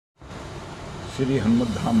श्री हनुमत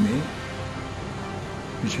धाम में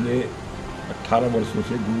पिछले 18 वर्षों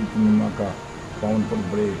से गुरु पूर्णिमा का पावन पर्व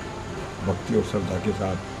बड़े भक्ति और श्रद्धा के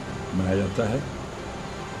साथ मनाया जाता है।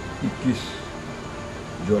 21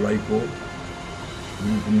 जुलाई को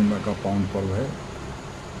गुरु पूर्णिमा का पावन पर्व है।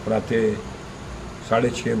 प्रातः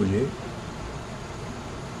 6:30 बजे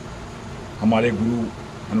हमारे गुरु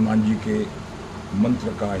हनुमान जी के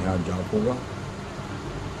मंत्र का यहाँ जाप होगा।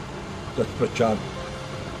 तत्पश्चात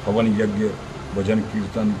हवन यज्ञ, भजन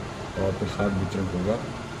कीर्तन और प्रसाद वितरण होगा।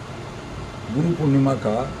 गुरु पूर्णिमा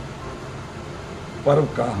का पर्व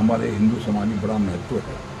का हमारे हिंदू समाज में बड़ा महत्व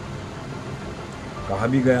है। कहा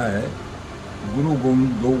भी गया है, गुरु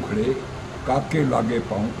गोविंद दो खड़े काके लागे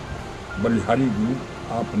पाऊँ, बलिहारी गुरु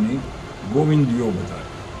आपने गोविंदियो बताए।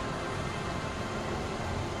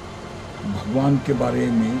 भगवान के बारे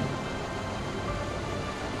में,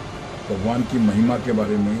 भगवान की महिमा के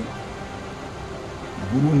बारे में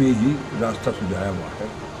गुरु ने ही रास्ता सुझाया हुआ है।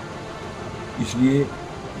 इसलिए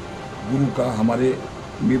गुरु का हमारे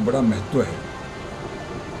में बड़ा महत्व है।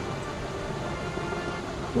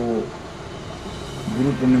 तो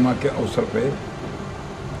गुरु पूर्णिमा के अवसर पर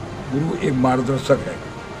गुरु एक मार्गदर्शक है।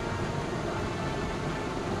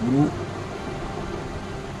 गुरु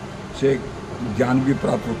से ज्ञान भी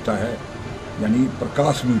प्राप्त होता है, यानी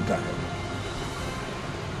प्रकाश मिलता है।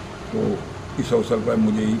 तो इस अवसर पर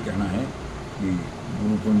मुझे यही कहना है कि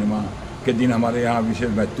गुरु पूर्णिमा के दिन हमारे यहाँ विशेष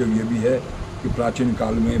महत्व ये भी है कि प्राचीन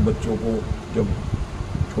काल में बच्चों को, जब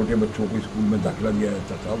छोटे बच्चों को स्कूल में दाखिला दिया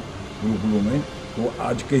जाता था गुरुकुलों में, तो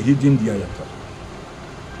आज के ही दिन दिया जाता था।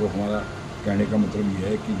 तो हमारा कहने का मतलब ये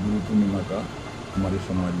है कि गुरु पूर्णिमा का हमारे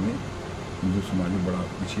समाज में, हिंदू समाज में बड़ा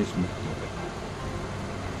विशेष महत्व है।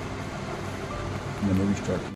 मैंने भी स्टार्ट